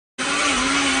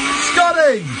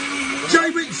Charlie,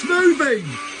 Jaywick smoothie.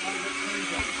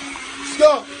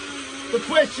 Scott, the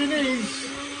question is,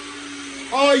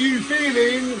 are you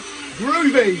feeling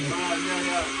groovy?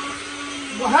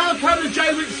 Well, how can a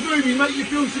Jaywick smoothie make you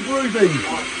feel so groovy?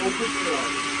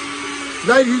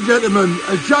 Ladies and gentlemen,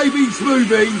 a Jaywick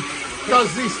smoothie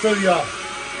does this to you.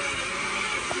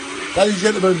 Ladies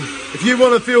and gentlemen, if you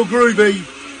want to feel groovy,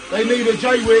 they need a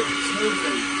Jaywick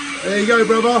smoothie. There you go,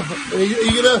 brother. Are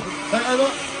you gonna take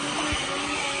over?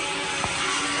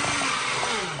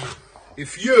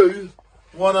 If you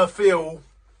want to feel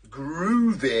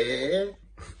groovy,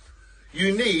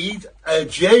 you need a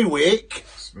Jaywick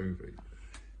smoothie.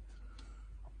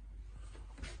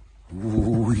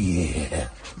 Oh yeah.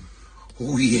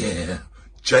 Oh yeah.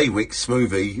 Jaywick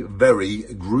smoothie, very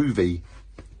groovy.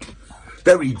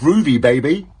 Very groovy,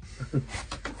 baby.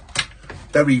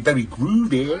 Very, very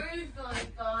groovy.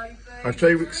 A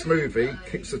Jaywick smoothie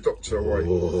keeps the doctor away.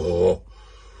 Oh.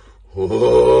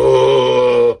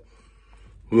 Oh.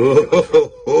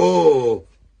 Oh. Oh.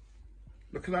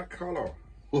 Look at that colour.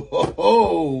 Oh.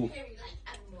 Oh.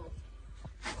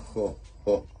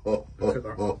 Look at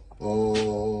that.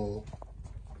 Oh.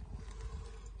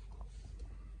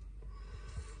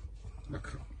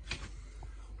 Look.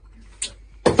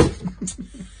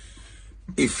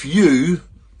 If you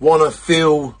want to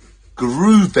feel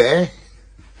groovy,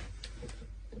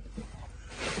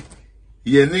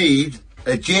 you need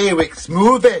a Jaywick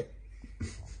smoothie.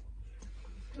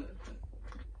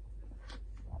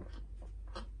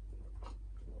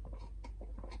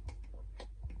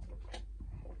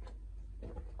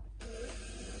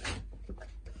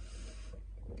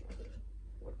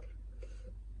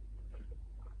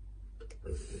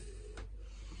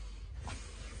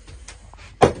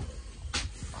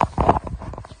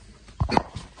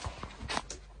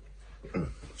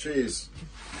 Cheers.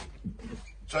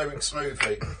 Jaywick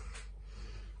smoothie.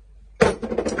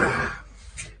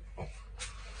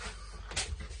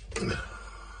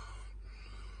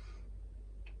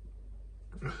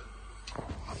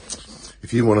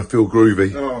 If you want to feel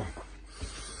groovy, Oh,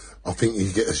 I think you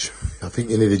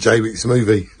need a Jaywick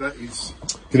smoothie. that is.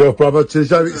 Get off, brother, to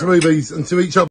the Jaywick smoothies and to each other.